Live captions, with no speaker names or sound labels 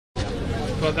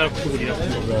twagala kutubulira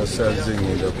basaze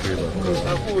ngenda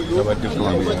kwebaka abadde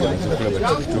kulaba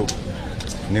TikTok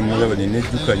nemulaba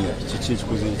nenejjukanya kiki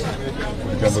ekikoze eki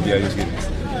ebigambo byayogera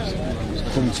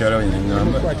ko mukyala we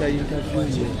neŋŋamba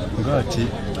ngaati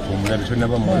omulabe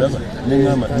tonaba mulaba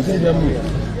neŋŋamba nziramu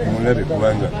omulabe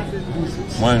kubanga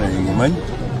mwana yemumanyi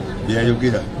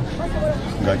byayogera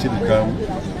ng'ate bikamu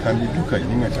kambiddukanye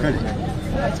naye nga tikale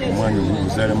omwana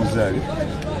omuzaala muzaale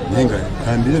naye nga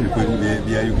kambirabe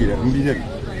byayogera mbirabe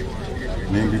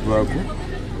nembivaako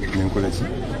nenkola ki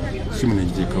simu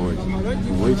negiteeka wali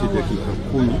ngaoyita eddakiika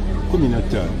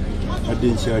 15 adde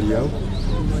nkyali awo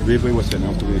beva ewasa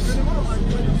nankuba esimu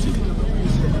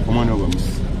omwana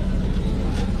obamusi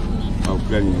awo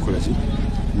pulani nenkola ki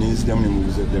nenziramu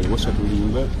nemubuuza ddala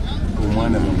wasatulimba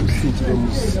omwana bamusiikira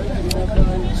musi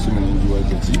simu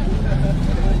nenjiwaza ki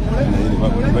naye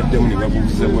nebaddamu ne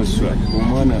babuuza waswa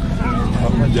omwana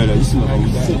ddala Isma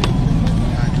bamusi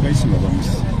nga Isma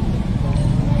bamusi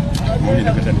omuli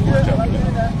nakatandika okutambula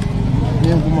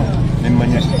nenguma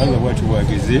nemmanya Allah bwati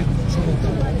bwageze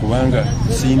kubanga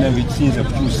siyinza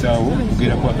kutuusaawo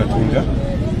kugera kwa Katonda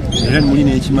era muli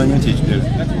n'ekimanya nti ekidala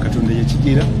Katonda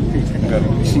yakigera nga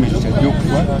ekisima ekyo kyajja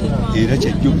okufa era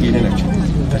kyajja okugenda nakyo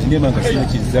kati ndeba nga sina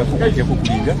kizzaako okujjako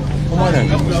kulinda omwana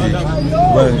nga muzee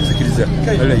kubanga nzikiriza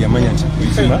Allah yamanya nti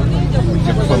Isma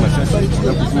ojja kufa amasasi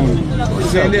gakuvundi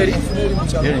senderi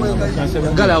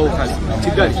galawo kale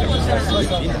kigali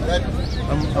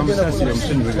amusasira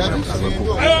musoni bwe bamusabako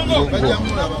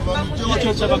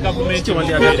ekyo kyaba gavumenti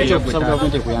wandiabeereyo kuyamba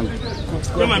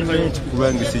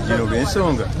kubanga sijjirooga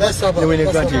ensonga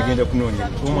neweneka nti egenda kunoonya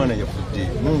omwana yafudde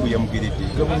Mungu yamugeredde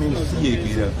gavumenti si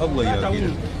yeegera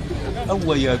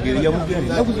Allah yagera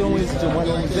yamugenda nakuza omwezi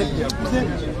omwana omuzadde akuze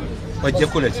ajja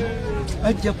kukola ki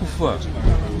ajja kufa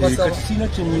kati sina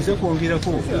kyenyinza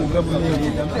kwongerako gavumenti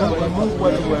Mungu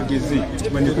wali bwageze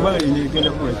manye kubanga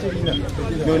egenda kukola terina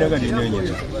neweneka nti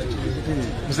enonyeza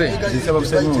zinsaba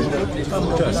busanyufu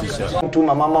amutaasisa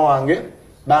ntuma mama wange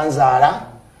banzaala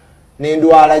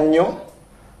nendwala nnyo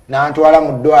nantwala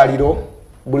mu ddwaliro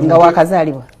nga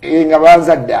wakazaalibwa nga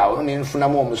banzadde awo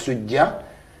nenfunamu omusujja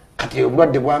kati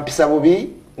obulwadde bwampisa bubi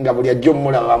nga buli ajja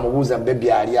omulaba bamubuuza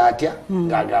bebi ali atya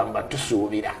ng'agamba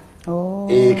tusuubira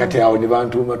kati awo ne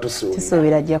bantuuma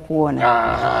tusuubira ajja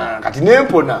kuwona kati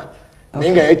nempona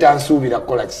naye nga yali tansuubira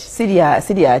kukola ki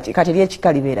sirya kati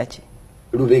lyekika libeera ki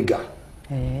Lubega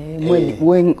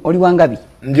oli Wangabi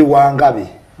ndi Wangabi.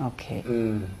 Okay.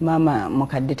 Mama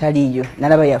mukadde taliyo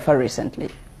nalaba yafa recently.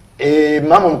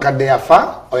 Mama mukadde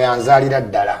yafa oyanzalira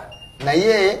ddala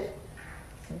naye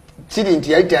kiri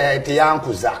nti yali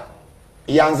teyankuza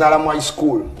yanzala mu high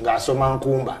school ng'asoma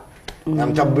Nkumba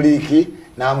namutabuliki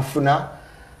namufuna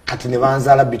kati ne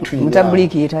banzala between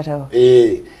mutabuliki yetatawo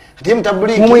kati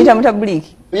mutabuliki mumuyita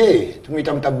mutabuliki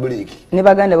tumuyita mutabuliki ne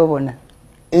baganda bo bonna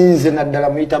nze naddala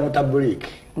muyita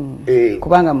mutabuliki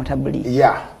kubanga mutabuliki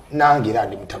nangira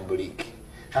ndi mutabuliki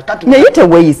kakati naye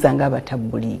teweeyisa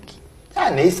ng'abatabuliki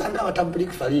neeyisa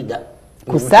ng'abatabuliki Farida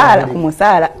kusaala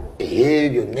kumusala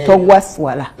byonna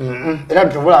togwaswala era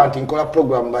tuvola nti nkola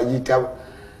program bayita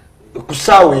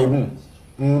kusaawa emu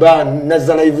mba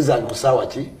nazza live zange kusaawa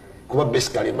ki kuba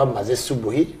basically mba maze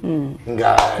subuhi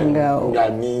nga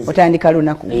nizi otandika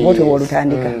lunaku moto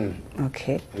wolutandika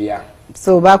okay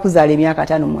so bakuzaala emyaka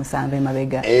 5 mu 7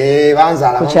 emabega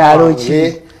banzaala ku kyalo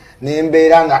ki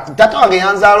nembeera nga tata wange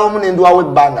yanzaala omu nendwawo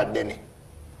ebbanga ddene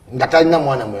nga talina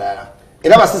mwana mulala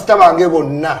era basisita bange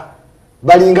bonna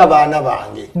balinga baana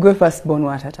bange gwe first born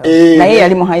wa tata naye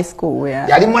yali mu high school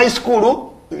yali mu high school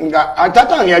nga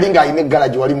tata wange yali ng'alina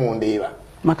eggalaji wali mu Ndeeba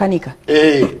makanika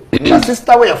nga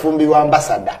sister we yafumbirwa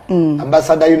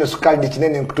ambasada Yunus Kaldi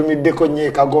kinene nkutumiddeko nnyo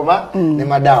e Kagoma ne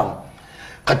madamu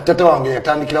kati tata wange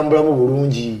yatandikira mu bulamu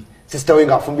bulungi sister we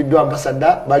ng'afumbiddwa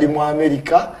ambasada bali mu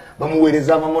America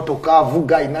bamuweereza amamotoka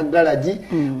avuga ina galaji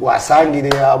wasangire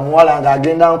muwala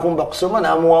ng'agenda Nkumba kusoma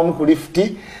n'amuwamu ku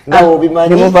lifti nga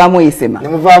obimanyi nemuvaamu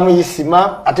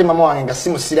Isima ate mama wange nga si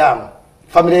musiraamu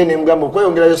family ye nemugamba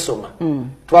okweyongerayo soma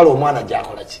twala omwana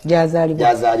gy'akola ki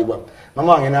gy'azaalibwa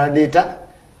mama wange n'aleeta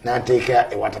n'ateeka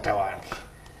ewa tata wange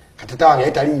katata wange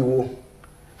yali taliiwo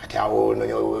kati awo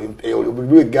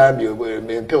egambye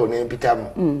empewo n'empitamu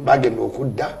bagenda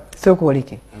okudda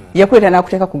sokuoleke yakuleta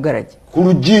n'akuteeka ku garage ku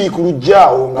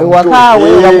lujjaawo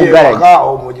ewakaawe oba ku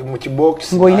garage mu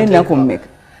kibookisi ng'olina ennaku mmeka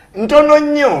ntono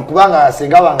nnyo kubanga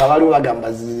senga bange baliwo bagamba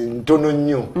ntono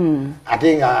nnyo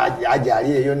ate nga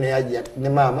ajali eyo ne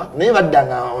maama naye badda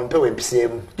nga empewo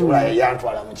empiseemu tula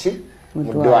yantwala muki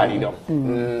mu ddwaliro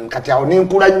kati awo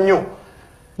nenkula nnyo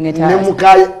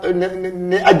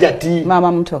ne ajati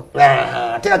mama muto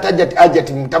ate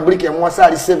ajati mutabulike ya mwasa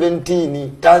ali 17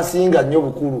 tansinga nnyo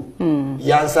bukulu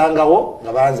yansangawo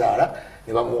nga banzaala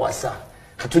ne bamuwasa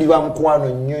katuli ba mukwano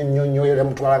nnyo era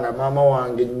mutwala na mama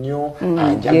wange nnyo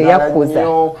anjagala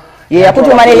nnyo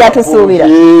yakutuma ne yatusuubira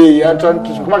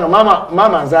kubanga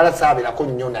mama nzaala saabirako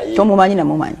nnyo naye tomumanyi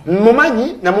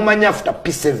namumanyi after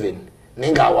P7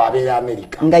 nenga awabeera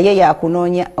America nga ye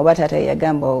yakunoonya oba taata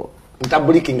yagamba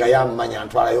ntabuliki nga yammanya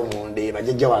ntwalayo mu Ndeeba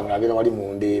jjajja wange abeera wali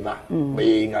mu Ndeeba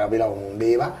nga abeera mu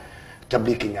Ndeeba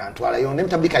tabuliki nga ntwalayo ne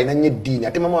tabuliki alina nnyo eddiini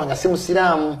ate mama wange si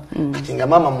musiraamu kati nga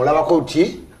mama mulabako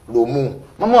ki lumu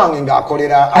mama wange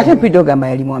ng'akolera ate pidogamba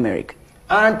yali mu America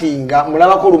anti nga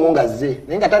mulabako lumu nga zze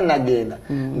naye nga tannagenda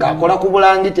ng'akola ku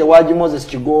Bulangite waji Moses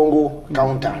Kigongo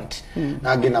accountant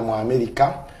n'agenda mu America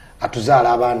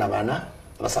atuzaala abaana bana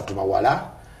basatu bawala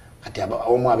kati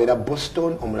omu abeera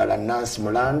Boston omulala Nancy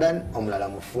mu London omulala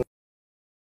mu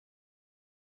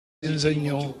nze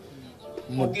nnyo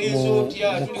mu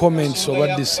comments oba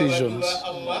decisions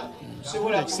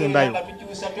kisembayo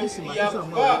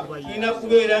ina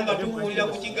kubeera nga tukuulira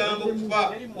ku kigambo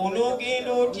kufa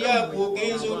onoogenda otya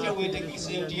gwogenza otya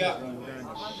weetegese otya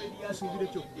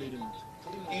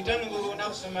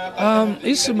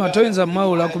Isma toyinza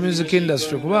mawula ku music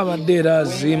industry kuba abadde era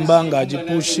azimba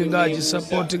ng'agipushinga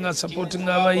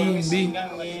supportinga abayimbi.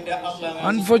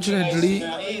 Unfortunately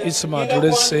Isma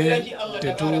tulese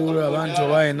tetulaba nti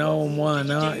oba ayinawo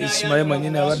omwana Isma ye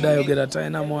manyini abadde ayogera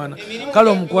talina mwana kale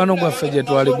omukwano gwaffe gye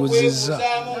twaliguzizza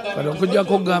kale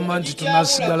okujjako okugamba nti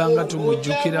tunasigala nga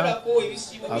tumujjukira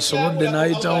asobodde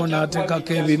n'ayitawo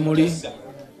n'ateekako ebimuli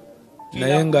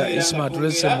naye nga Isma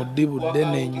tulese mu ddibu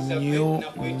ddene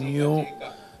nnyo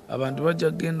abantu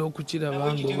bajja kugenda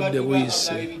okukiraba nga obudde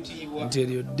buyise nti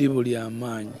eryo ddibu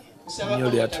ly'amaanyi nnyo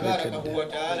lyatulekedde.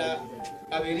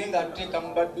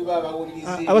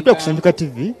 Abatwa ku Sandika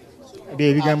TV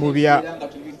by'ebigambo bya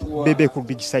bebe ku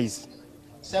big size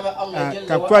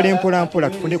kakutwala empolampola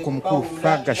tufune ku mukulu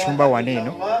fa Gashumba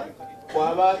waneeno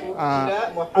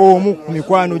omu ku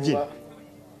mikwano gye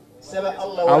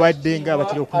awadde nga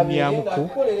abatera okunyaamuko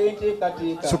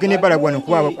sokene balagwana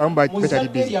kuba abamu betali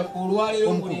bizi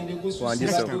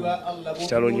wandisa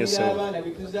kitalo nnyo sewo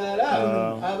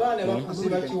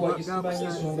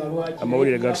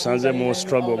amawulire gatusanze mu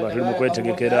struggle nga tuli mu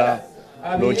kwetegekera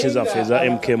launch zaffe eza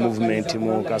MK movement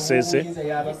mu Kasese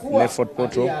ne Fort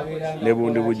Portal ne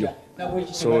Bundi Bujjo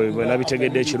so bwe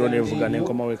nabitegedde ekiro nevuga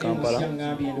n'enkomawo e Kampala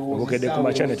obukedde ku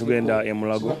makya ne tugenda e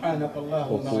Mulago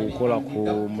okukola ku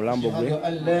mulambo gwe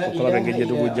okulaba engeri gye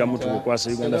tugujjamu tugukwasa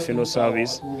Uganda Funeral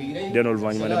Service then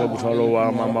oluvannyuma ne bagutwala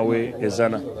owa maama we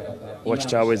Ezana owa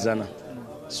kitaawe Ezana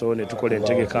so ne tukola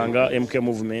entegekanga MK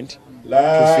movement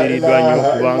tufiiriddwa nnyo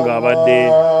kubanga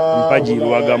abadde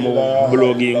mpajiirwaga mu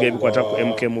blogging ebikwata ku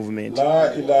MK movement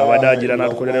abadde agira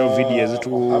n'atukolerayo vidiyo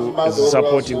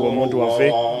ezisupportinga omuntu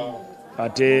waffe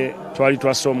ate twali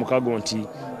twasse omukago nti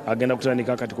agenda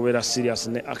kutandika kati kubeera serious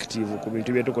ne active ku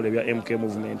bintu byetukola ebya MK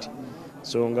movement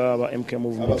so nga aba MK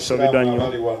movement tusoboddwa nnyo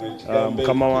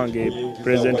mukama wange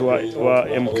president wa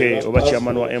MK oba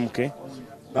chairman wa MK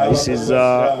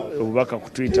ayisizza obubaka ku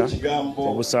Twitter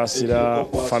obusaasira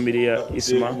family ya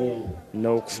Isma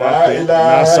n'okufaako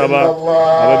n'asaba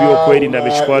ababyokwerinda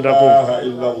bekikwatako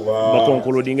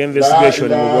bakonkuludinga investigation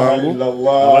mu bwangu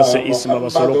abasse Isma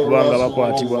basobole okuba nga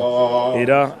bakwatibwa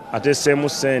era atesseemu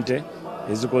ssente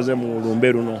ezikoze mu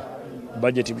lumbe luno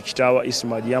budget kitaawa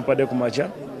Isma gyampadde ku makya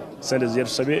sente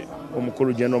zetusabye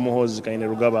omukulu General Muhoozi Kaine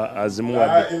Rugaba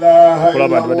azimuwadde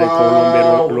okulaba nti bateeka olumbe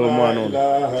lw'omwana ono.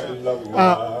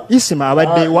 Isma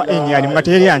abadde wa enyali nga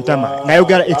teri antama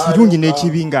nayogera ekirungi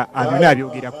n'ekibi nga byonna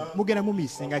abyogerako mugenda mu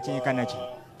misinga kyenkana ki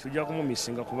tujja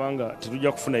kumumisinga kubanga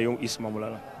tetujja kufunayo Isma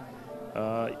mulala.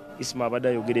 Isma abadde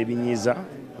ayogera ebinyiiza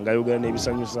ng'ayogera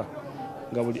n'ebisanyusa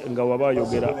nga waba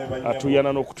ayogera atuyana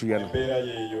n'okutuyana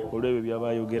olw'ebyo byaba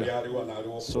ayogera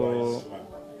so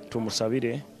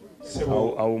tumusabire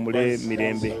awumule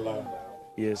mirembe.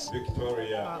 Yes.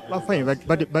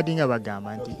 Badinga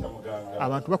bagamba nti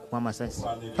abantu bakuba amasasi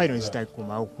fayiro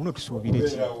zitakumawo kuno tusuubire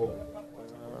ki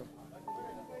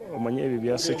omanye ebyo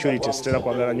bya security sitera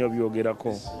kwagala nnyo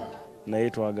byogerako naye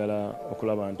twagala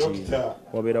okulaba nti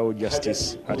wabeerawo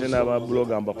justice ate n'aba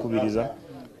blogger mbakubiriza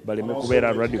baleme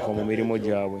kubeera radical mu mirimu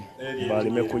gyabwe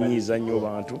baleme kunyiiza nnyo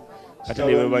bantu ate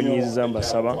ne bebanyiiza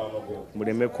mbasaba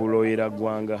muleme kuloyera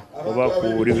ggwanga oba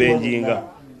ku revenginga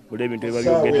buli ebintu ebiba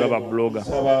byogeddwa ba blogger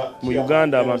mu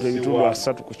Uganda abantu ebitundu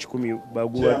 3 ku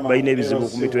 10 balina ebizibu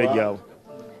ku mitwe gyabwe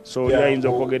so oli ayinza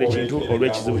okwogera ekintu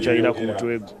olw'ekizibu kyalina ku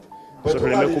mutwe gwe so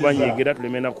tuleme kubanyigira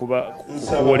tuleme na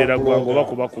kuwolera gwango oba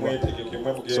kubakuba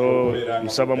so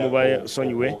nsaba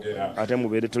mubasonyiwe ate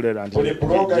mubeere tulera nti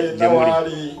gyemuli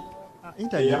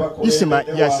Isma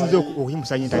yasinze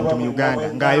okuyimusa internet mu Uganda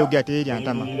ng'ayogera teri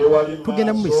antama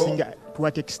tugenda mu misinga to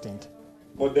what extent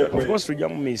of course tujja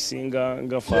mu misinga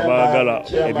nga fe abaagala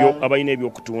abalina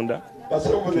ebyokutunda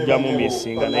tujja mu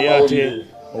misinga naye ate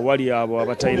owali abo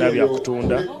abatalina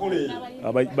byakutunda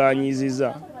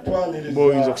banyiziza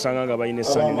boyinza okusanga nga balina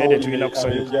essanyu naye tetulina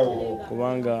kusanyuka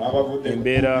kubanga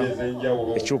embeera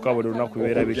ekyuka buli lunaku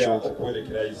bibeera bikyuka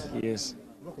yes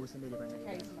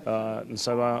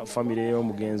nsaba famire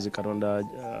y'omugenzi katonda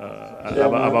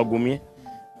abagumye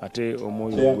ate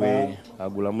omwoyo gwe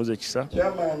agulamuze kisa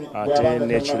ate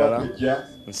n'ekirala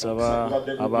nsaba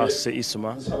abasse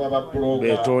Isma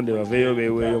beetonde baveeyo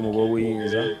beeweeyo mu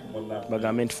b'obuyinza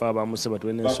bagambe nti fe abamuse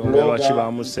batuwe n'ensonga lwaki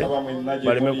bamuse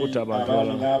baleme kutta abantu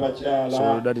balala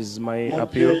so that is my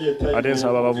appeal ate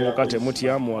nsaba abavubuka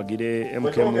temutya muwagire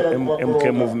MK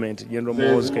movement General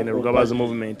Muhoozi Kayine Lugabazi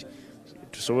movement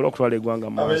tusobole okutwala eggwanga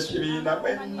mu maaso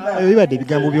bibadde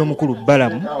ebigambo by'omukulu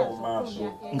Balamu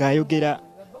ng'ayogera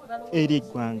eri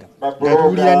eggwanga nga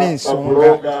tuwulira n'ensonga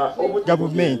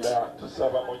gavumenti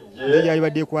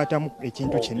yali ekwatamu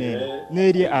ekintu kinene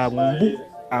n'eri abumbu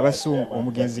abasumba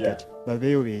omugenzi kati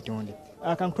babeeyo beetonde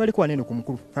akantu twaliko wanene ku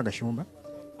mukulu Kagashumba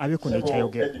abeeko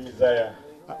n'ekyayogera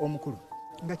omukulu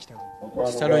nga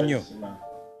kitalo nnyo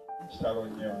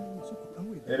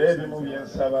era ebimu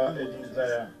byensaba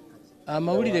ekimisaya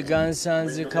amawulire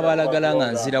gansanze kabalagala nga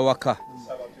nzira waka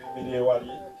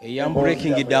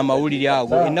eyambreakingidde amawulire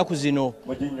ago ennaku zino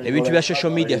ebintu bya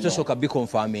social media tosooka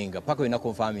biconfaminga paka olina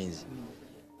confirmings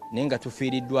naye nga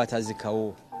tufiiriddwa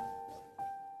atazikawo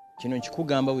kino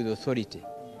nkikugamba with authority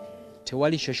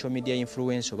tewali social media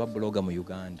influence oba blogger mu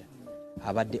Uganda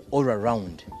abadde all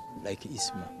around like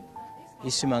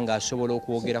Isma ng'asobola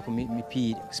okwogera ku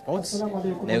mipiira sports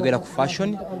nayogera ku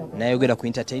fashion nayogera ku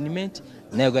entertainment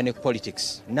nayogera ne ku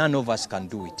politics none of us can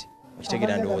do it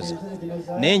okitegera ndowooza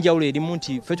naye enjawulo erimu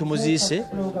nti ffe tumuziise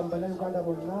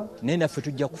naye naffe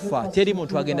tujja kufa teri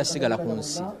muntu agenda sigala ku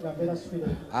nsi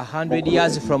 100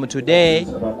 years from today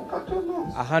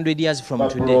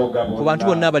ku bantu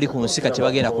bonna abali ku nsi kati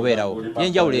bagenda kubeerawo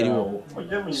yenjawulo eriwo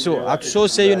so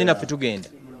atusooseeyo ne naffe tugenda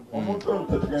omuntu ono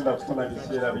tetugenda kufuna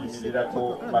biseera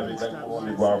biyimirirako mabega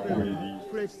guwoni gwakubiri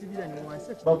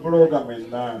babuloga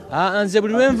mwenna nze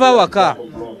buli lwenva waka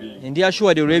ndi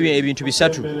ashuwadde olw'ebyo ebintu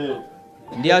bisatu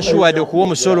ndi ashuwadde okuwa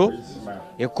omusolo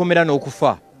ekkomera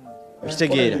n'okufa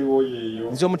okitegeera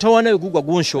nze omutawaana we gugwa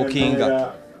gunshookinga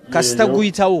kasita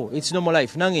guyitawo it's normal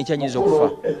life nange nkyanyiza okufa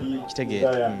kitegeera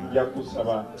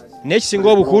naye ekisinga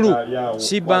obukulu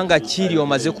si bbanga kiri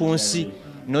omaze ku nsi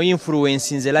no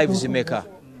influence nze live zimeka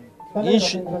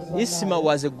Isma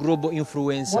was a global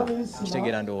influencer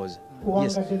okitegera ndowooza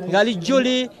yes ngali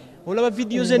jole olaba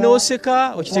videos ze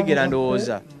n'oseka okitegera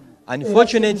ndowooza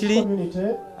unfortunately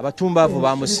abatumbavu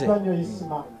bamuse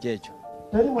kyekyo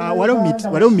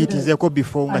waliwo miitinzeeko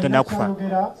before nga tanakufa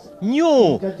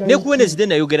nnyo ne ku Wednesday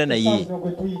nayogera naye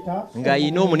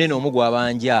ng'ayina omunene omu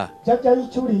gw'abanja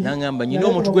n'aŋŋamba nyina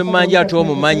omuntu gwe mmanja ate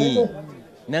omumanyi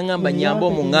n'aŋŋamba nyamba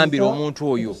omuŋŋambira omuntu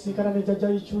oyo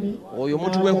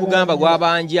omuntu gwe nkugamba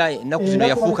gw'abanja ennaku zino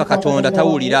yafuuka katonda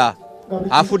tawulira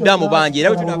afudde amubanja era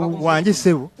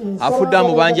afudde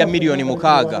amubanja miliyoni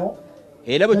 6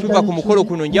 era bwe tuva ku mukolo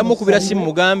kuno nja mukubira simu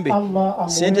mugambe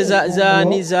sente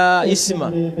za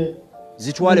Isma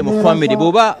zitwale mu family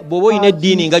bwoba oyina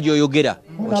eddiini nga gy'oyogera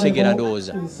okitegera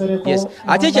ndowooza yes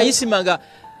ate ekya Isma nga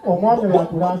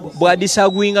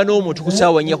bw'adisagwinga n'omuntu ku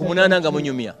ssaawa 4 ku 8 nga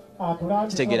munyumya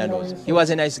kitegera ndowooza he was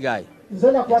a nice guy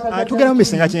tugenda mu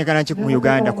misinga kyenkana ki mu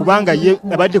Uganda kubanga ye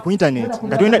abadde ku internet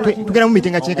nga tugenda mu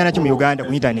mitinga kyenkana ki mu Uganda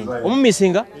ku internet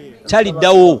omumisinga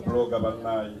taliddawo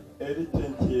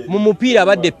mu mupiira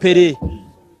abadde pere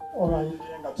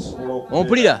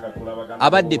omupulira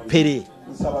abadde pere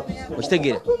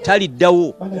okitegeera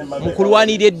taliddawo mu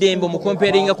kulwanira eddembe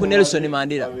omukomperinga ku Nelson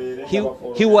Mandela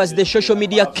he was the social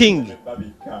media king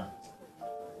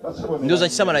ndowooza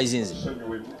kisamalize nze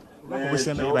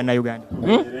obusembere bannayuganda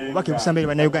obake obusembere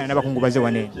bannayuganda n'abakungubaze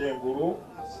wanene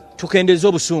tukendeeza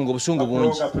obusungu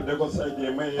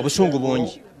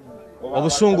bungi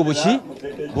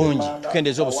bungi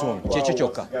tukendeeza obusungu kyekyo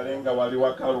kyokka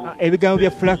ebigambo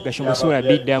bya Frank Gashumba sobola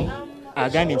biddamu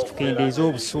agambye nti tukendeeza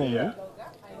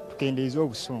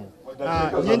obusungu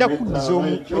ngenda kuddiza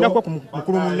ngenda kuba ku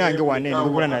mukulu munnange wanene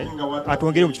lubula naye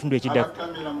atwongere mu kitundu ekiddako.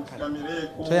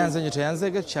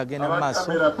 Toyanzege tukyagenda mu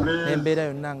maaso n'embeera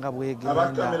yonna nga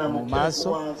bwegenda mu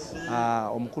maaso.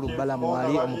 Omukulu Balamu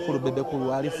waali, omukulu Bebekulu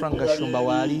waali, Frank Gashumba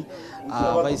waali,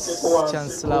 Vice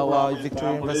Chancellor wa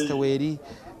Victoria University weeri,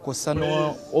 kw'ossa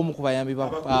omu ku bayambi ba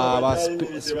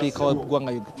sipiika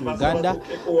w'eggwanga Uganda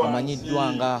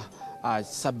amanyiddwa nga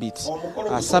Sabit.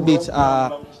 Sabit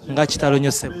nga kitalo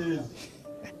nnyo ssebo.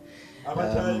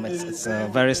 It's a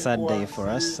very sad day for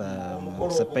us.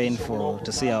 It's a painful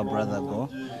to see our brother go.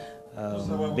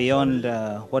 Beyond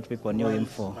what people knew him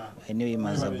for, I knew him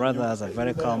as a brother, as a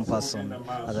very calm person,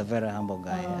 as a very humble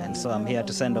guy. And so I'm here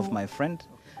to send off my friend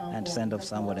and to send off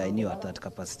somebody I knew at that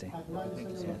capacity.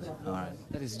 Yeah. All right.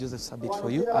 That is Joseph Sabit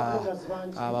for you.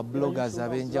 Aba bloggers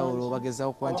abenjawulo bagezaako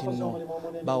okuba nti nno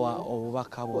bawa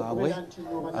obubaka bwabwe.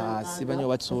 Sibanyi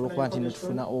oba tusobola okuba nti nno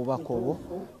tufuna obubaka obwo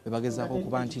bwe bagezaako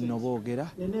okuba nti nno boogera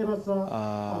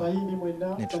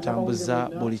ne tutambuza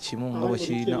buli kimu nga bwe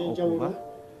kirina okuba.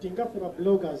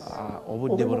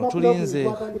 Obudde buno tulinze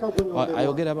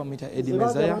ayogera bamuyita Edi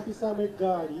Mezaya.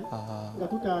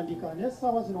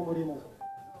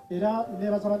 Era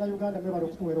nebaza bannayuganda mwebale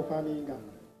okutuwerokaminga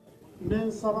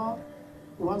nensaba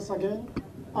once again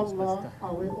Allah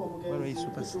awe omugenzi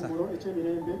ekitulo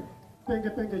ekyemirembe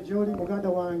penge gyoli muganda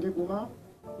wange guma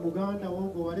muganda wo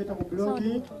gwewaleeta mu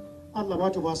blogi Allah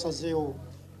bwatyo bwasazeewo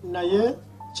naye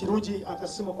kirungi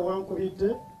akasimu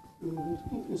kowankubidde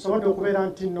nsobodde okubeera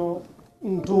nti nno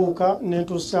ntuuka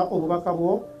nentuusa obubaka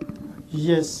bwo.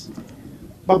 Yes,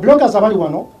 babloggers abali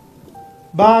wano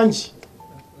bangi,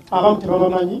 abamu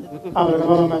tebabamanyi, abalala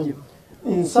babamanyi.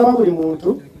 Nsaba buli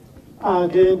muntu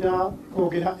agenda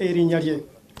kwogera erinnya lye.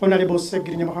 Honorable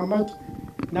Segirinya Muhammad,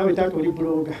 nawe taata oli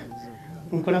blogger,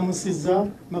 nkulamusizza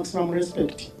maximum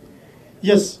respect.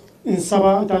 Yes,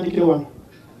 nsaba ntandikire wano,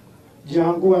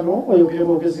 jangu wano oyogere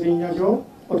boogezi linnya lyo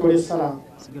otole salaamu.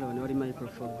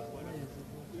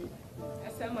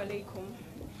 Assalamu alaikum.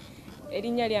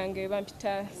 Erinnya lyange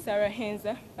bampita Sarah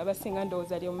Henza, abasinga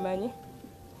ndowooza lyomumanyi.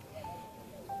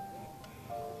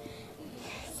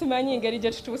 Simanyi engeri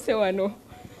gye tutuuse wano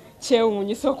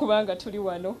kyewuunyisa okubanga tuli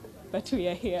wano, but we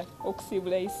are here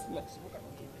okusiibula Isma.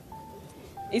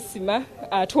 Isma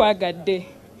atwagadde,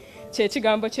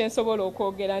 kyekigambo kye nsobola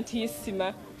okwogera nti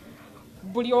Isma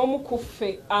buli omu ku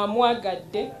ffe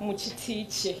amwagadde mu kiti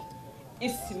kye.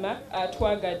 Isma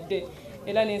atwagadde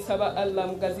era nensaba Allah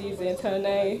mugaziyize entaana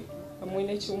naye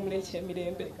amwine ekiwumula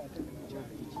ekyemirembe.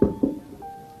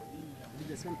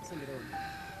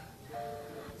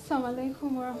 Assalamu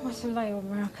alaikum wa rahmatullahi wa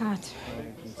barakatuh.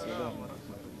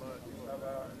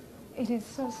 It is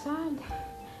so sad.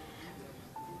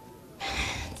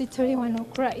 Titoli wano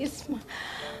kura Isma.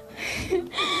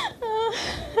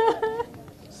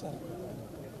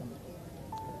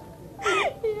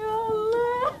 Ya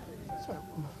Allah.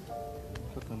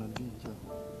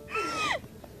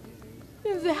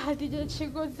 Nze Hadija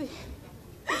Kigozi.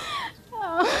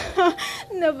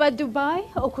 Nava Dubai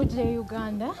okujja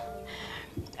Uganda.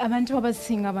 Abantu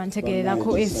abasinga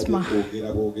bantegererako Isma.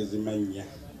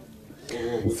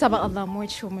 Saba Allah muwe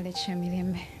ekiwumula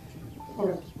ekyemirembe.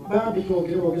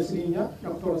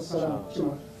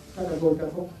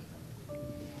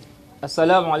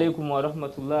 Assalamu alaikum wa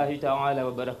rahmatullahi ta'ala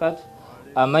wa barakatuh.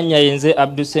 Amanya yenze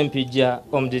Abdou Sempija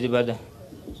Omdiribada.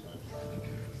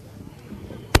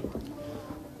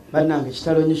 Bannange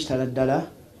kitalo nnyo kitala ddala.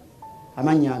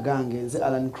 Amanya agange nze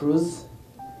Alan Cruz,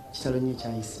 kitalo nnyo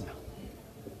kya Isma.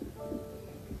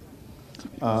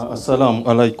 Assalamu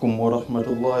alaikum wa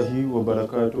rahmatullahi wa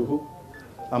barakatuhu.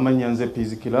 Amanya nze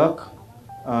Pizikilak.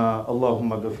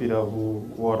 Allahumma ghafirahu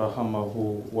wa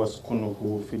rahamahu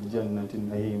waskunuhu fil jannati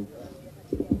na'im.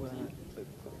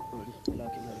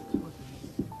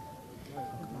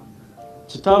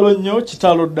 Kitalo nnyo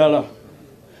kitalo ddala.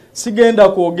 Sigenda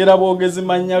kwogera bwogezi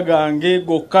mannya gange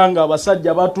gokka nga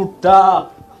abasajja batutta.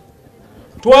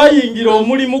 Twayingira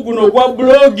omulimu guno gwa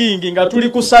blogging nga tuli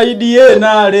ku side ye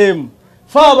NRM.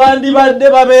 Fa abandi badde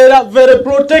babeera very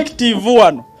protective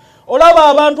wano. Olaba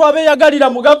abantu abeeyagalira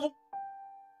mu gavu.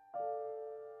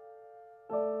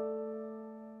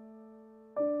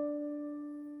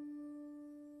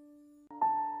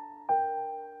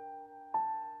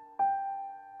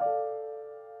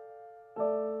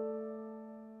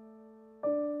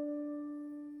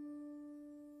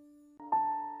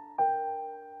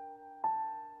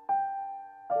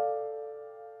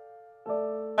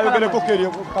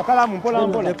 Kakalamu mpola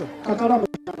mpola. Kakalamu.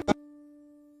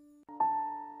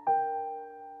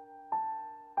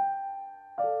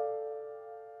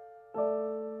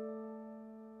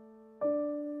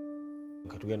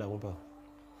 Katugenda kumpa.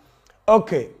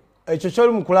 Okay, ekyo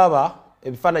kyoli mu kulaba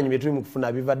ebifaananyi bye tuli mu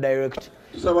kufuna biva direct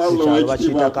kukyalo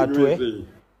bakiyita Katwe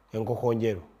enkoko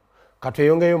njeru.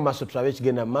 Katweyongeyo mu maaso tulabe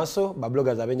ekigenda mu maaso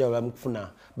babloggers abenjawulo bali mu kufuna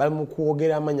bali mu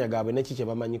kwogera amannya gaabwe neki kye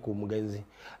bamanyi ku mugenzi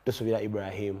tusuubira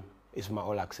Ibrahim Isma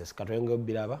Olaxes. Katweyongeyo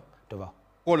biraba tova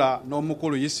kola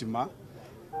n'omukulu Isma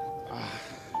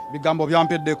bigambo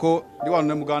byampeddeko ndi wano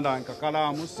ne muganda wange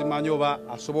Kakalaamu simanyi oba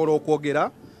asobola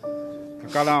okwogera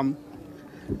Kakalaamu.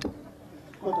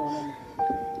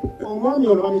 Omwami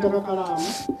ono bamuyita Kakalaamu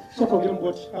sokwogera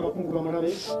muboti abakungu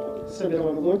bamalabe sembera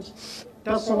bamuboti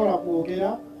tasobola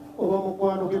kwogera oba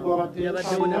mukwano gwe gwabadde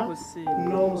alina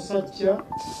n'omusajja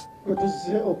gwe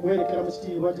tuzze okuwerekera mu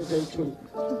kitiibwa kye Zaituni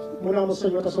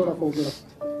munaamusonyiwa tasobola kwogera.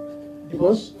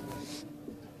 Divorce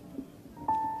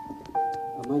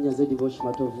amanya ze Divorce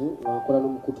Matovu wakola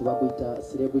n'omukutu baguyita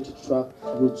Celebrity Track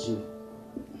UG.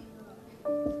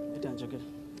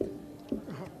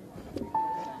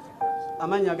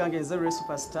 Amanya gange nze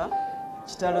Superstar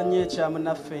kitalo nnyo ekya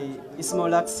munaffe Isma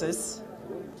Olaxes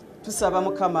tusaba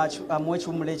Mukama amuwe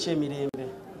ekiwummulo eky'emirembe.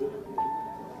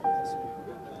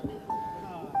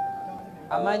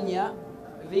 Amanya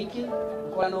Vicky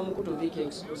nkola n'omukutu Vicky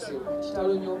exclusive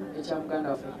kitalo nnyo ekya muganda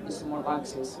waffe Isma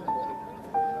Olaxes.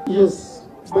 Yes,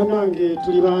 banange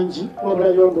tuli bangi wabula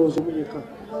yondoozo muyeka.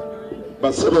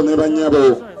 Basebo ne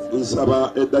banyabo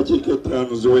nsaba eddakiika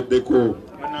 5 ziweddeko.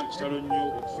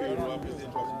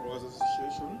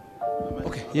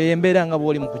 Ye embeera nga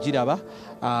bw'oli mu kugiraba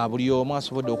buli omu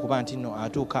asobodde okuba nti nno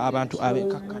atuuka abantu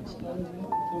ab'enkakkana.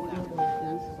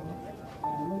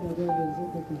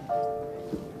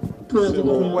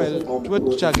 Tube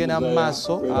tukyagenda mu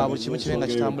maaso buli kimu kibe nga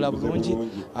kitambula bulungi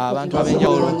abantu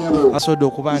ab'enjawulo basobodde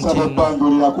okuba nti nno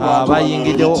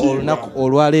bayingiddewo olunaku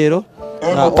olwaleero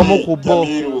omu ku bo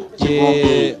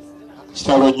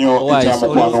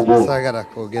saagala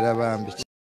kwogera bambi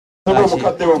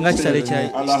nga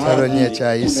kitalo nnyo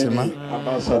ekya Isma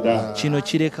kino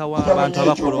kirekawa abantu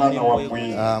abakola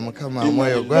omulimu Mukama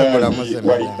omwoyo gwakolamuze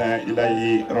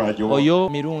oyo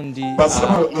mirundi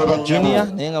junior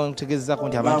naye nga mutegeezako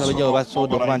nti abantu abajjawo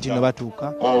basobodde okuba nti no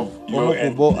batuuka omu ku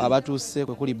bo abatuuse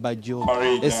kwe kuli Bajjo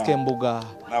SK Mbuga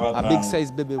Big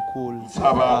Size Baby Cool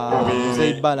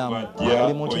Zeibalam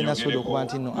buli muntu yenna asobodde okuba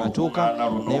nti no atuuka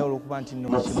naye olwokuba nti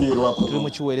no tuli mu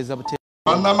kiweereza bute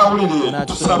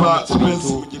tusaba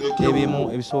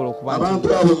ebimu ebisobola okuba nti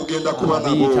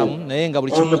biyitamu naye nga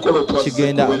buli kimu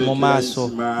kigenda mu maaso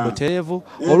butereevu.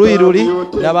 Oluuyi luli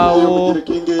nabaawo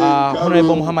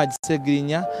Honorable Muhammad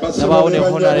Segirinya nabaawo ne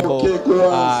Honorable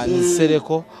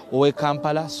Nsereko ow'e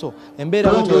Kampala. So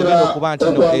embeera bwetyo egenda okuba nti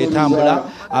no etambula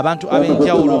abantu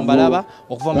ab'enjawulo mbalaba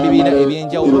okuva mu bibiina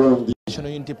eby'enjawulo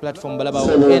National Unity Platform balabawo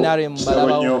NRM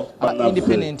balabawo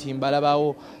Independent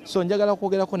mbalabawo. So njagala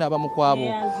kwogerako n'abamu kwabo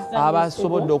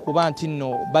abasobodde okuba nti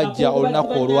nno bajja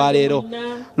olunaku olwaleero.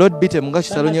 Lord Bitem nga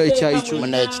kitalo nnyo ekya Ichuli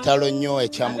muna ekitalo nnyo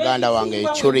ekya muganda wange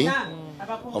Ichuli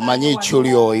omanyi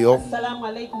Ichuli oyo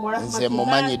nze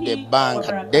mumanyidde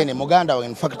ebbanga ddene muganda wange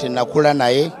in fact nakula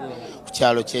naye ku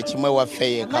kyalo kye kimwe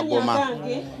waffe ye Kagoma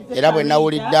era bwe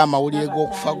nawulidde amawulire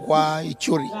g'okufa kwa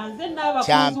Ichuli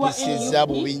kyampisizza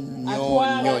bubi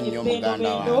nnyo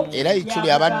muganda wange era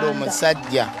Ichuli abadde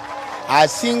omusajja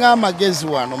asinga amagezi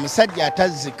wano omusajja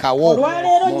atazikawo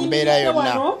mu mbeera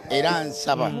yonna era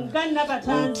nsaba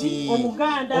nti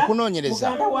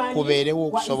okunoonyereza kubeerewo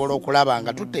okusobola okulaba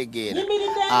nga tutegeera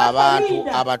abantu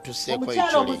abatuseeko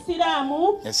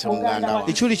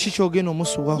Ichuli kikyogenda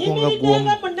omusubwako nga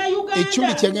gwomu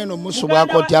Ichuli kyegenda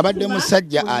omusubwako nti abadde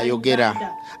musajja ayogera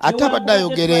ate abadde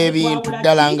ayogera ebintu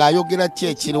ddala ng'ayogera ki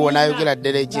ekiriwo n'ayogera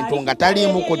ddala ekintu nga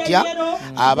taliimu kutya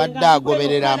abadde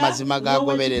agoberera amazima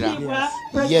g'agoberera.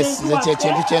 Yes, nze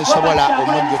kyekintu kyensobola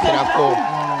omujjukirako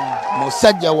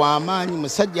musajja w'amaanyi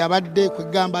musajja abadde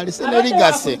kwegamba alise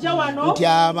nerigase nti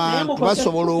abantu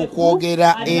basobola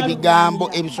okwogera ebigambo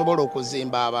ebisobola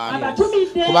okuzimba abantu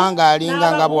kubanga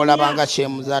alinga nga bw'olabanga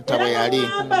Shemuzaata bwe yali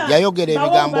yayogera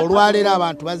ebigambo olwaleero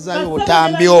abantu bazzaayo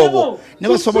obutambi obwo ne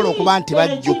basobola okuba nti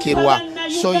bajjukirwa.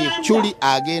 So Ichuli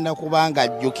agenda kubanga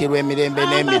ajjukirwa emirembe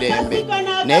n'emirembe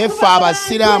naye ffe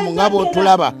abasiraamu nga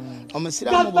bw'otulaba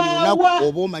omusiraamu buli lunaku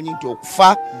oba omanyi nti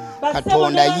okufa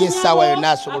Katonda ye essaawa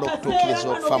yonna asobola okutuukiriza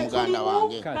okufa muganda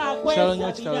wange. Kitalo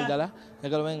nnyo kitalo ddala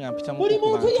njagala omanyi nga mpitamu ku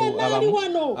bantu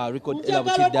abamu record era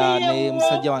butidda ne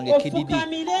musajja wange Kididi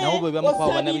nabo bwe bamu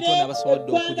kwabo bannabitonda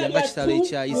basobodde okujja nga kitalo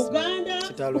ekya Isma.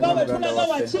 Kitalo nnyo muganda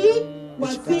waffe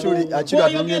Ichuli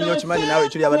atulumye nnyo kimanyi naawe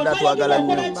Ichuli abadde atwagala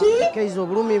nnyo keizo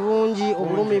obulumi bungi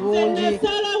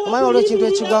omwana olw'ekintu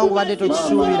ekigwawo ngubadde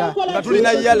tokisuubira nga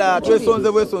tulina yala twesonze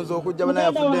bwesonze okujja bana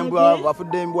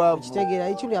afudde embwavu kitegeera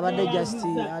ikyuli abadde just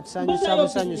atusanyusa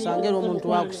busanyusa ngera omuntu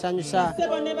wakusanyusa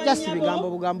just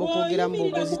bugambo okwogeramu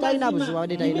bwogezi talina buzibu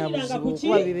abadde talina buzibu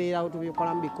kuba bibeerawo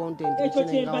tubikolamu bicontent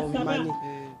bikinengawo bimanyi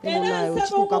emunayo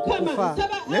ekituuka kukufa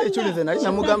naye ekyuli nze nali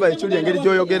namugamba ekyuli engeri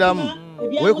gy'oyogeramu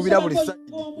weekubira buli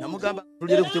saidi namugamba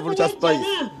tulire ku kivulu kya spice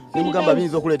nimugamba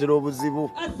biyinza okuleetera obuzibu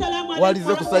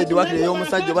walize ku saidi wakiri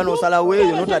ey'omusajja oba n'osalawo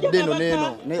eyo notadde eno n'eno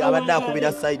naye abadde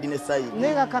akubira saidi ne saidi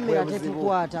naye nga kamera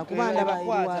tetukwata kuba ndaba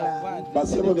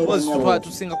eriwala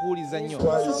tusinga kuwuliza nnyo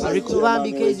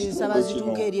bambi kezi nsaba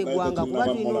zituuka eri eggwanga kuba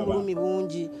tulina obulumi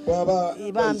bungi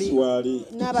bambi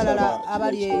n'abalala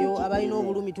abali eyo abalina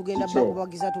obulumi tugenda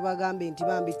bakubagiza tubagambe nti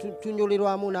bambi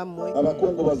tunyolerwamu nammwe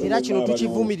era kino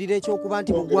tukivumirira ekyokuba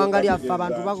nti mu ggwanga lyaffe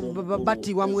abantu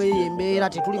battibwa mu eyo embeera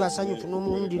tetuli basanyufu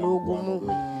n'omulundi n'ogumu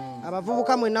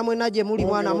abavubuka mwenna gye muli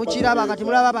mwana mukiraba kati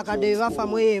mulaba bakadde bafa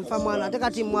mweyo enfa mwana ate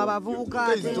kati mmwe abavubuka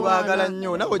tubaagala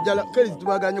nnyo nawe kezi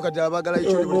tubaagala nnyo kati abagala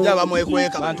ekyoli bulijja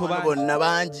bamwekweka abantu bonna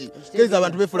bangi kezi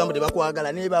abantu befulamu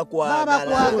tebakwagala naye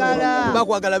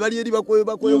bakwagala bali eri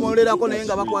bakwemolerako naye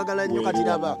nga bakwagala nnyo kati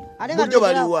raba bulijjo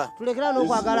baliwa tulekerawo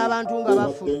n'okwagala abantu nga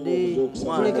bafudde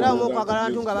tulekerawo n'okwagala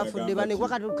abantu nga bafudde banekuba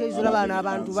kati kezi olabana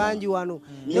abantu bangi wano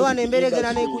ne wano embeera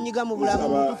egenda nekunyiga mu bulamu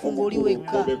mutufu ng'oli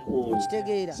wekka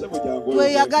okitegeera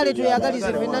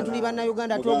tweyagalize fenna tuli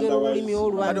bannayuganda twogera olulimi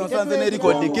olwansanze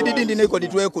nerikodi kididindi nekodi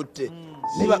twekutte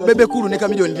bebekulu ne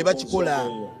kamiliyoni tebakikola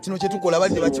kino kyetukola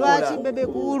bali tebakikola lwaki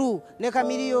bebekulu ne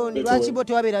kamiliyoni lwaki bo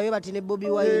tewabeerayo bati ne bobi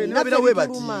wine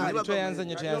tweyanze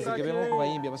gebemu ku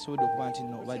bayimbi abasobodde okuba nti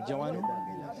nno bajja wano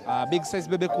big size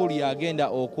bebekulu yagenda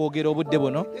okwogera obudde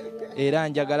buno era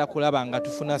njagala kulaba nga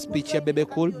tufuna speech ya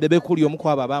bebekulu omu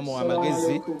kwabo abamuwa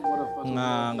amagezi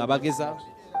nga bageza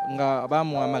nga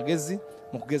bamuwa amagezi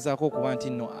mu kugezaako okuba nti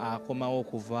nno akomawo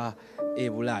okuva e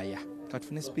Bulaaya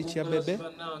katufune speech ya bebe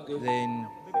then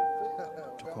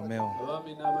tukomewo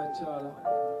abaami n'abakyala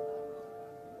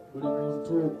buli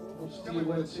muntu mu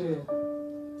kitiibwa kye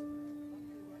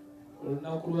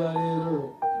olunaku lwa leero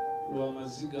lwa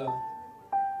maziga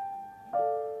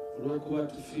olw'okuba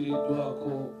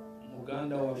tufiiriddwako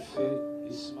muganda waffe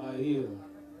Ismail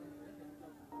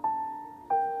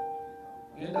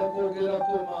ngenda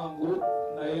kwogerako mangu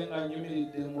naye nga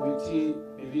nyumiridde mu biti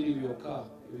bibiri byokka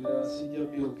ebirala sijja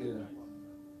byogera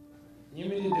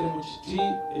nyumiridde mu kiti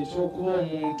ekyokuba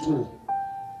omuntu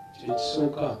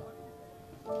kyekisooka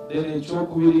then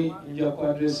ekyokubiri nja ku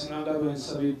adresi nanga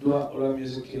bwensabiddwa olwa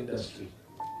music industry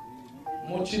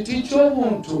mu kiti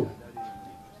ky'obuntu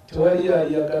tewali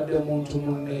yayagadde muntu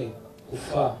munne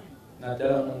kufa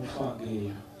naddala mu nfa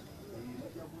ng'eyo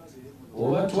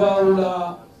oba twawula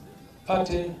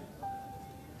pate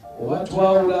oba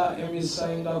twawula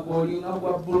emisayi nga gw'olina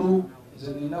gwa bbulu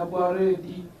nze nina gwa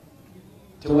reedi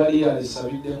tewali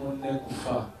yalisabidde munne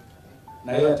kufa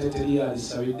naye ate teri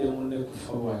yalisabidde munne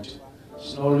kufa bwatyo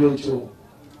n'olwekyo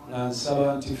nga nsaba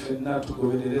nti ffenna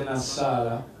tugoberere na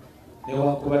ssaala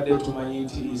newankubadde tumanyi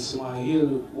nti Ismail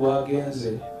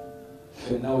wagenze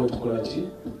ffenna wetukola ki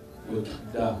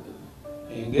wetudda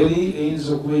engeri eyinza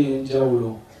okuba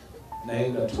ey'enjawulo naye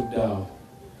nga tuddaawo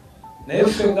naye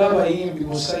ffe ng'abayimbi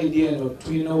mu sayidi eno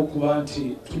tulina okuba nti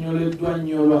tunyoleddwa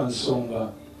nnyo lwa nsonga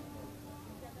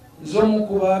nze omu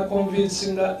ku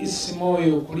bakonvinsinga Isma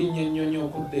oyo okulinnya ennyonyi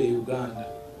okudda e Uganda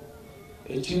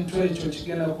ekintu ekyo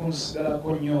kigenda kunsigalako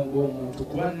nnyo ng'omuntu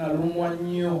kuba nalumwa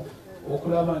nnyo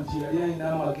okulaba nti yali alina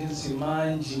amagezi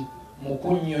mangi mu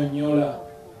kunnyonnyola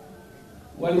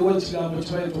waliwo ekigambo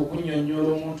kibayita okunnyonnyola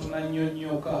omuntu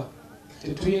nannyonnyoka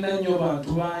tetulina nnyo bantu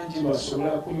bangi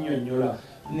basobola kunnyonnyola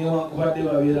newankubadde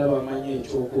babeera bamanyi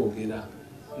ekyokwogera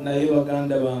naye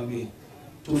baganda bange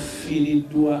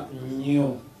tufiiriddwa nnyo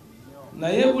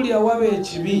naye buli awaba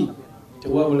ekibi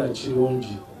tewabula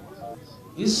kirungi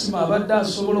Isma abadde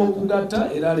asobola okugatta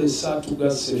era alese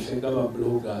atugasse ffe nga ba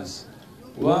bloggers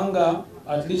kubanga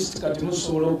at least kati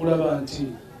musobola okulaba nti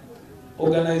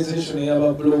organization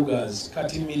ey'aba bloggers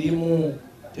kati mirimu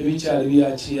tebikyali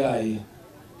byakiyaaye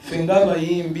ffe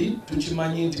ng'abayimbi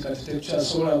tukimanyi nti kati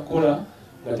tekyasobola kukola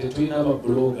nga tetulina aba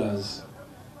bloggers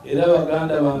era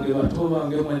baganda bange bato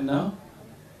bange mwenna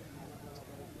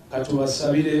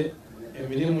katubasabire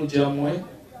emirimu gyammwe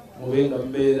mube nga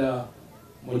mubeera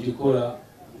mugikola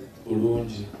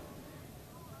bulungi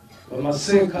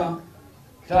bamaseeka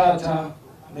taata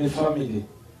ne famire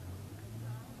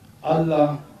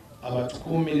Allah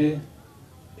abatukuumire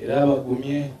era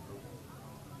abagumye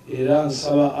era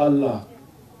nsaba Allah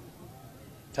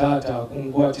taata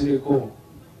akunkwatireko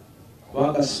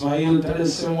kubanga Ismail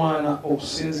talese mwana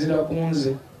okusinzira ku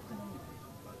nze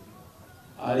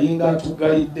alinga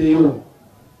tugayiddeyo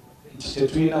nti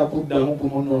tetulina kuddamu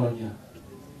kumunoonya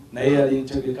naye yali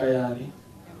ntegeka yaani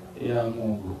eya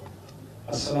Mungu.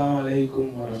 Assalamu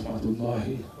alaikum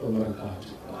warahmatullahi wabarakatuh.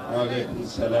 Waalaikum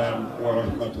salam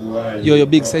warahmatullahi. Yoyo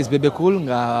big size bebe cool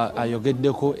nga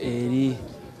ayogeddeko eri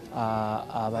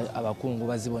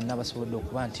abakungubazi bonna basobodde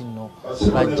okuba nti nno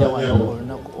bajja wano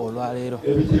olunaku olwaleero.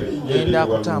 Ngenda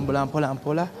kutambula mpola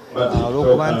mpola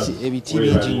olw'okuba nti ebiti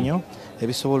bingi nnyo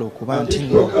ebisobola okuba nti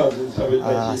nno.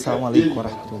 Assalamu alaikum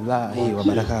warahmatullahi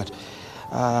wabarakatuh.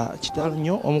 Kitalo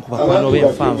nnyo omu ku bakwano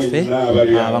b'enfanfe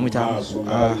bamuyita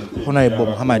Honorable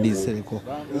Muhammad Sereko.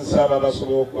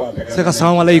 Seka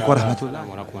assalamu alaikum warahmatullahi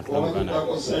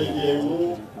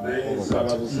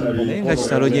naye nga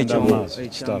kitalo nnyo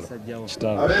ekyo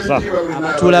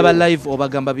tulaba live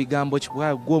obagamba bigambo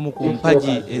gw'omu ku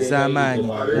mpagi ez'amaanyi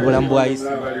mu bulamu bwa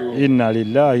Isma. Inna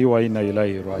lillahi wa inna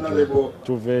ilaihi rajiun.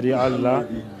 Tuva eri Allah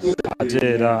ate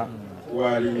era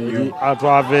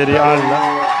atwava eri Allah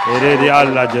era eri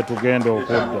Allah gye tugenda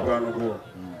okudda.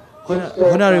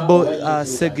 Honorable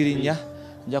Segirinya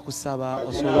nja kusaba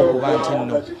osobola okuba nti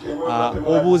nno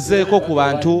obuuzeeko ku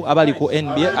bantu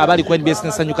abali ku NBS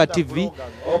Nsanyuka TV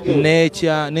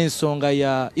n'ensonga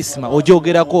ya Isma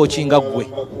ogyogerako kinga ggwe.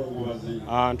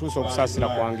 Ntuuse okusaasira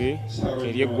kwange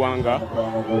eri eggwanga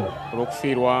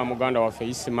olw'okufiirwa muganda waffe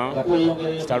Isma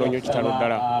kitalo nnyo kitalo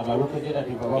ddala.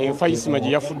 Enfa Isma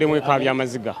gye yafuddemu ekaabya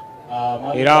amaziga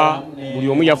era buli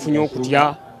omu yafunye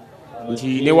okutya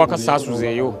nti newaka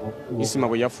saasuzeeyo Isma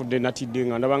bwe yafudde natidde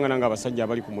nga ndabanga nange abasajja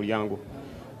abali ku mulyango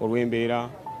olw'embeera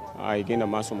egenda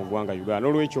maaso mu ggwanga Uganda.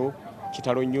 Olwekyo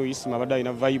kitalo nnyo Isma abadde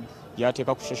alina vibe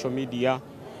gyateeka ku social media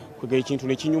kwegera ekintu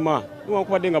ne kinyuma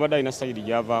newankubadde nga abadde alina sayidi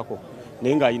gyavaako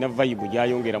naye ng'alina vibe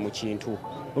gyayongera mu kintu.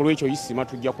 Olwekyo Isma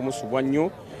tujja kumusubwa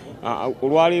nnyo.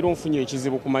 Olwaleero nfunye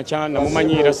ekizibu ku makya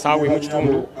namumanyiira ssaawa emu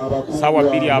kitundu ssaawa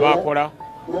 2 aba akola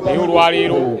naye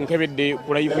olwaleero nkebedde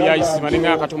ku live ya Isma ne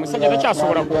ngamba kati omusajja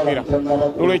takyasobola kwogera.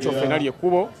 Olwekyo ffenna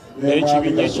lyekkubo naye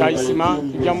ekibinja ekya Isma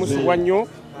tujja musubwa nnyo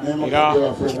era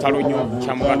kitalo nnyo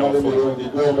kya muganda waffe.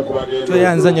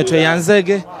 Tweyanza nnyo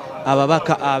tweyanzege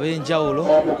ababaka ab'enjawulo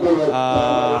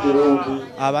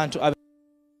abantu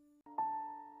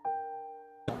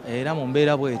era mu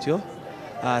mbeera bwetyo.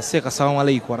 Seka assalamu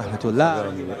alaikum warahmatullahi.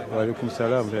 Waalaikum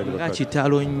salam. Nga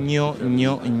kitalo nnyo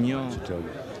nnyo nnyo.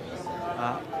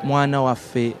 Mwana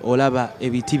waffe olaba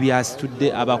ebiti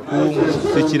byasitudde abakungu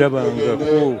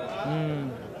tekirabangako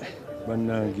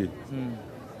bannange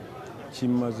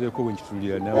kimazeeko bwe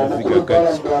nkitulira n'amaziga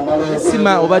gaki.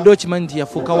 Isma obadde okimanyi nti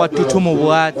yafuuka wattutumu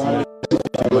bw'ati.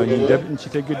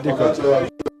 Nkitegedde kati.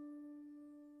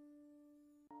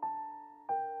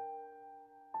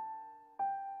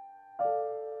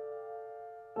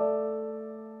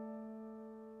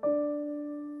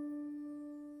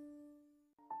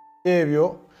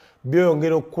 Ebyo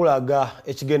byongera okulaga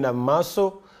ekigenda mu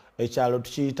maaso. Ekyalo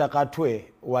tukiyita Katwe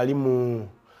wali mu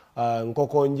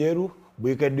Nkokonjeru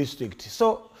Bwike district.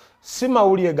 So si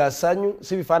mawulire ga ssanyu,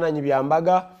 si bifaananyi bya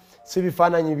mbaga, si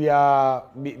bifaananyi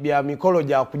bya mikolo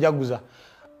gya kujaguza,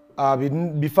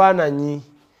 bifaananyi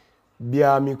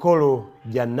bya mikolo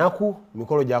gya nnaku,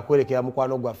 mikolo gya kwerekera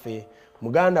mukwano gwaffe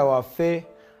muganda waffe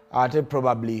ate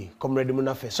probably comrade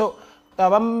munaffe. So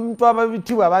abantu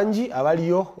ababitibwa bangi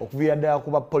abaliyo okuviira ddala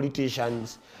kuba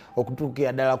politicians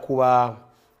okutuukira ddala kuba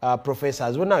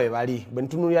professors bonna be bali. Bwe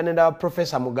ntunuulira nendaba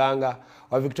Professor Muganga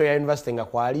wa Victoria University nga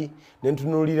kwali, ne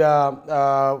ntunuulira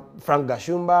Frank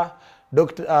Gashumba,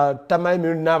 Dr. Tamai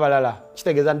Miru n'abalala,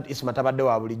 kitegeeza nti Isma tabadde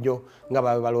wa bulijjo nga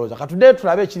babe balowooza. Katudde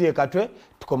tulabe ekiri e Katwe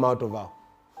tukoma out of awo.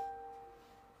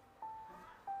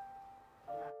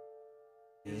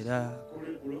 Era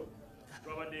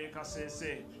twabadde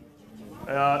Kasese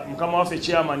mukama waffe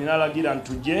chairman n'alagira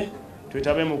ntujje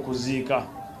twetabe mu kuziika.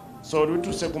 So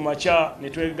lutuse ku makya ne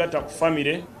twegatta ku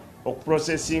family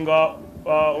okuprocessinga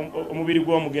omubiri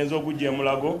gw'omugenzi ogujja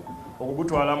emulago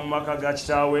okugutwala mu maka ga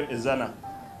kitaawe ezana.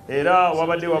 Era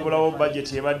wabadde wabulawo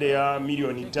budget ebadde ya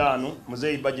 $5,000,000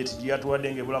 muzeeyi budget gye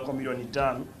yatuwadde ng'ebulako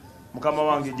 $5,000,000. Mukama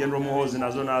wange General Muhoozi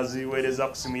nazo n'aziweereza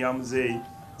ku simu ya muzeeyi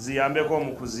ziyambeko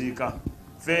mu kuziika.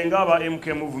 Ffe ng'aba MK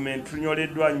movement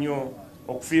tunyoleddwa nnyo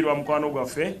okufiirwa mukwano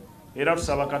gwaffe era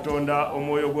tusaba Katonda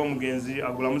omwoyo gw'omugenzi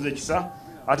agulamuze ekisa.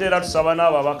 Ate era tusaba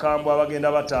n'abo abakambwe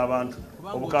abagenda batta abantu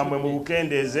obukambwe mu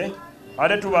bukendeeze.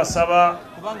 Ate tubasaba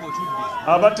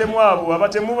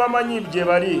abatemu bamanyi gye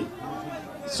bali.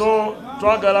 So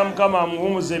twagala Mukama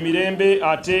muwumuze emirembe.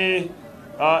 Ate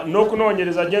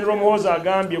n'okunoonyereza General Muhoozi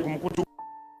agambye ku mukutu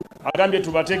agambye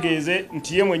tubategeeze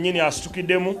nti ye mwennyini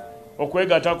asitukiddemu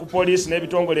okwegatta ku poliisi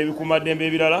n'ebitongole ebikuumaddembe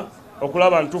ebirala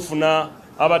okulaba ntufuna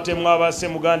abatemu abasse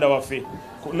muganda waffe.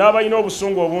 n'abalina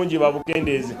obusungu obungi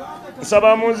babukendeeze.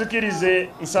 Nsaba munzikirize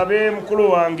nsabe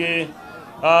mukulu wange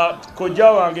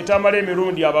kojja wange tamala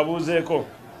emirundi ababuuzeeko.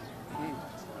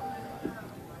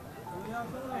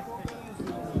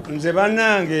 Nze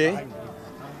bannange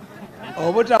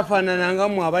obutafaanana nga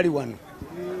mmwe abali wano,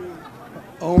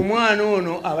 omwana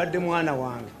ono abadde mwana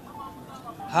wange.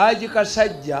 Haji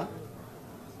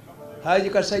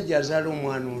Kasajja azaala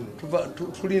omwana ono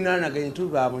tulinaanaganye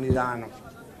tubaboneraano.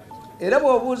 Era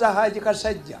bw'obuuza Haji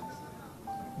Kasajja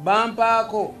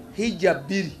bampaako hijja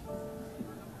 2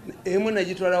 emu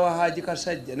nagitwala wa Haji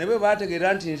Kasajja ne bwe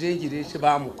baategeera nti nze njirese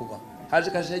baamukuba.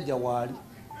 Haji Kasajja waali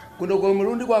guno gwe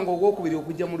mulundi gwange ogwokubiri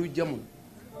okujja mu lujja muno.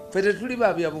 Ffe tetuli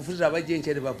babyabufuzi abajja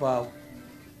enkya ne bavaawo.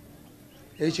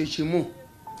 Ekyo kimu.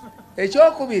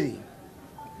 Ekyokubiri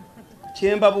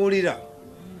kyembabuulira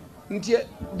nti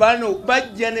bano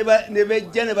bajja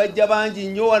ne bajja bangi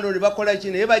nnyo wano ne bakola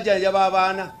ki naye bajjanjaba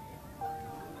abaana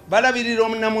balabirira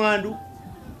omunnamwandu.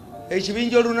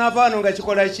 Ekibinja olunaava wano nga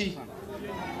kikola ki?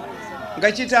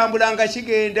 Nga kitambula nga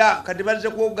kigenda kati bazze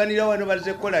kwoganira wano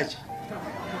bazze kukola ki?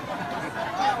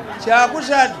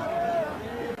 Kyakusatu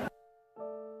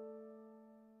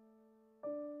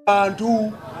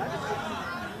bantu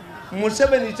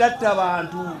Museveni tatta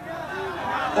bantu,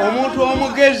 omuntu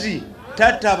omugezi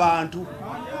tatta bantu.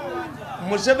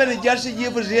 Museveni just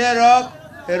gives you a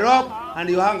rope and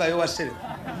you hang yourself.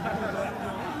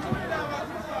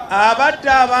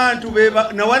 Abatta abantu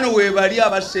na wano webali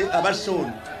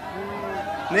abasoni.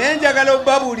 Naye njagala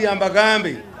obabuulira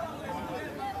mbagambe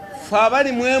ffe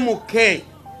abali mwemuke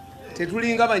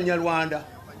tetulinga Banyarwanda.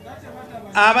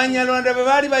 Abanyarwanda bwe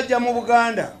baali bajja mu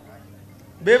Buganda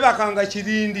bebakanga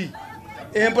Kirindi,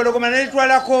 empologoma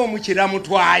netwalako mu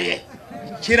Kiramutwaye.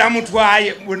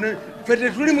 Ffe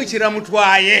tetuli mu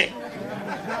Kiramutwaye.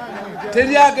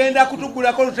 Teri agenda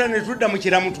kutugulako lutalo ne tudda mu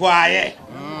Kiramutwaye.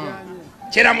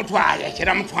 Kiramutwaye.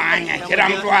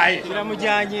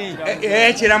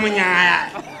 Kiramunyaya.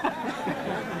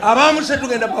 Abamuse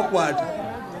tugenda bakwata.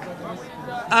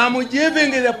 I'm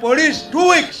giving the police 2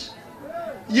 weeks.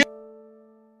 He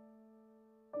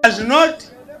has not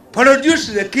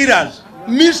produced the killers.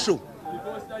 Miso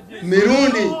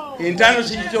Mirundi International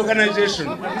Security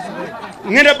Organization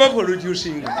ngenda ba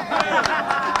producing.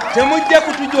 Temujja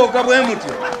kutujoga bwe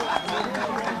mutyo.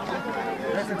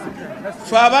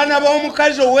 Fabana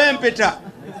b'omukazi ow'empeta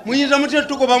muyinza mutyo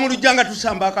tugoba mu lujjanga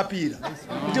tusamba akapiira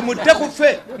nti mutte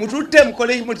kufe mututte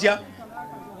mukole mutya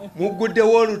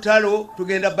muguddewo olutalo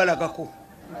tugenda balagako.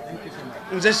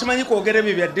 Nze simanyi kwogera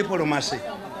ebyo bya diplomasi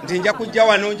nti nja kujja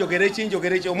wano njogere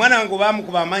ki. Omwana wange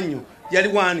baamukuba amannyo yali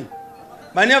wani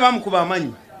bani abaamukuba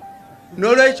amannyo.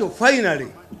 N'olwekyo finally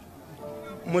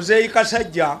Muzeeyi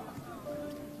Kasajja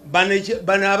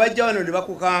bano abajja wano ne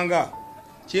bakukanga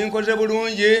kinkoze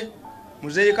bulungi.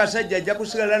 Muzeeyi Kasajja ajja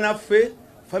kusigala naffe,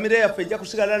 famire yaffe ajja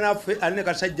kusigala naffe, Aline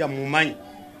Kasajja mumanyi.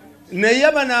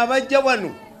 Naye bano abajja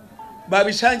wano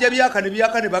babisanja byaka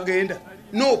ne bagenda.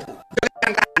 Nopo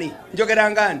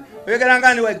njogera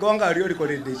ngani waigwanga ali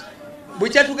olikoledde ki?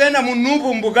 Bukya tugenda mu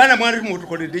Nuupu mu Buganda mwali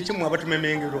mutukoledde ki mwaba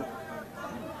tumemengero?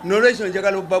 N'olwekyo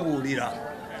njagala obbabuulira.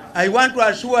 I want to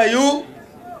assure you,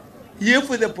 if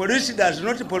the police does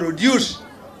not produce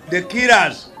the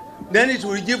killers, then it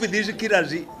will give these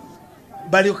killers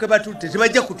balyoke batutte,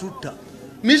 tebajja kututta.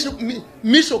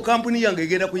 Miso company yange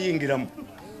egenda kuyingiramu.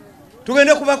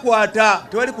 Tugenda kubakwata,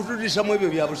 tewali kutuddisamu ebyo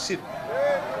bya busiru.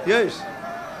 Yes.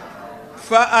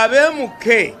 Fa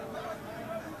abemuke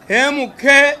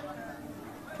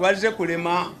twaze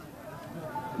kulema.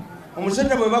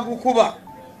 Omusajja bwe bagukuba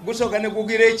gusooka ne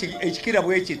gugira ekikira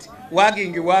bwe kiti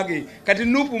wagingi kati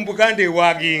Nuupu mu Buganda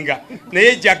ewaginga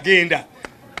naye jagenda.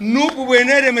 Nuupu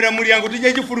bweneeremera mulyango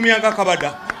tujja gifulumyanga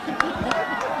kabada.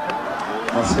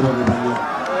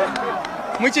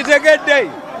 Mukitegedde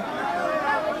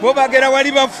bo bagera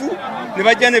wali bafu ne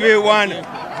bajja ne beewaana.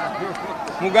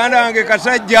 Muganda wange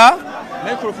Kasajja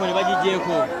microphone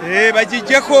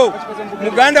bagijjeko.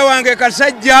 Muganda wange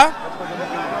Kasajja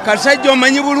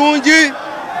omanyi bulungi.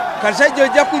 Kasajja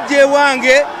ojja kujja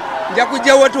ewange, nja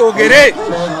kujjawo twogere.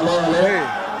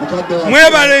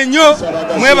 Mwebale nnyo,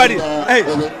 mwebali.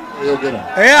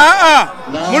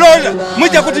 Mulowooza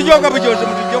mujja kutujoga bujozi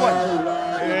mutujje wano.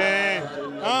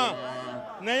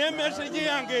 Naye message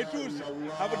yange etuuse.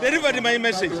 I've delivered my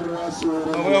message.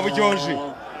 Bujozi.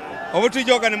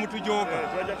 Obutujoga ne mutujoga.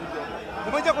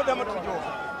 Mujja kuddamu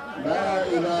tujoga. La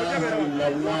ilaha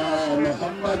illallah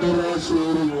Muhammadur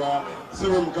Rasulullah.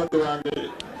 Sebe mukadde wange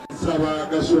nsaba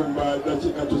Gasumba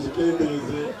dakika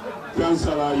tuzikendeeze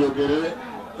kansala ayogere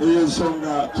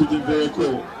ey'ensonga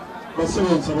tugiveeko.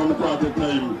 Basebe nsaba mukwate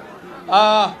time.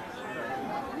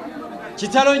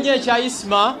 kitalo nnyo ekya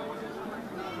Isma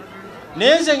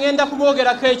naye nze ngenda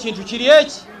kumwogerako ekintu kiri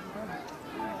eki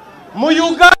mu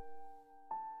Uganda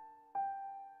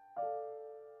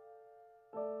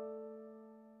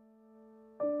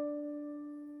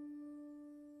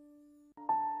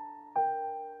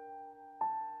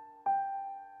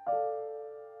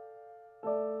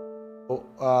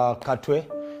katwe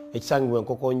ekisangibwa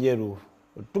enkoko njeru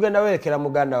tugenda werekera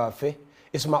muganda waffe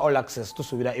Isma Olaxes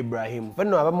tusuubira Ibrahim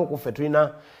fenno abamu ku ffe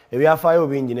tulina ebyafaayo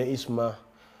bingi ne Isma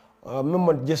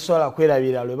memo gyesobola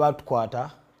kwerabira lwe batukwata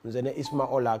nze ne Isma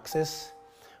Olaxes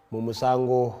mu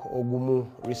musango ogumu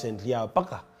recently awo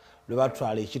paka lwe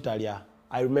batwala ekitalya.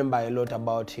 I remember a lot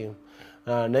about him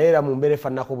naye era mu mbeera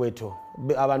efaananako bwetyo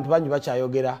abantu bangi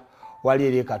bakyayogera wali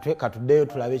eri katwe katuddeyo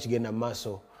tulabe ekigenda mu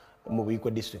maaso mu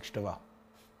Buikwe district toba.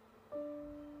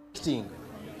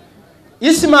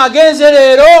 Isma agenze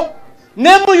leero ne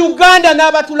mu Uganda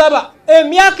n'abatulaba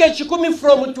emyaka 10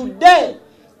 from today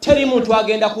teri muntu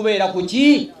agenda kubeera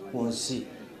kuki ku nsi.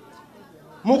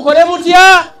 Mukole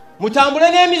mutya mutambule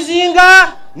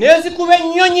n'emizinga nezikuba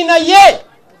ennyonyi naye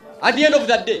at the end of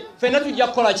that day fenna tujja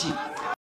kukola ki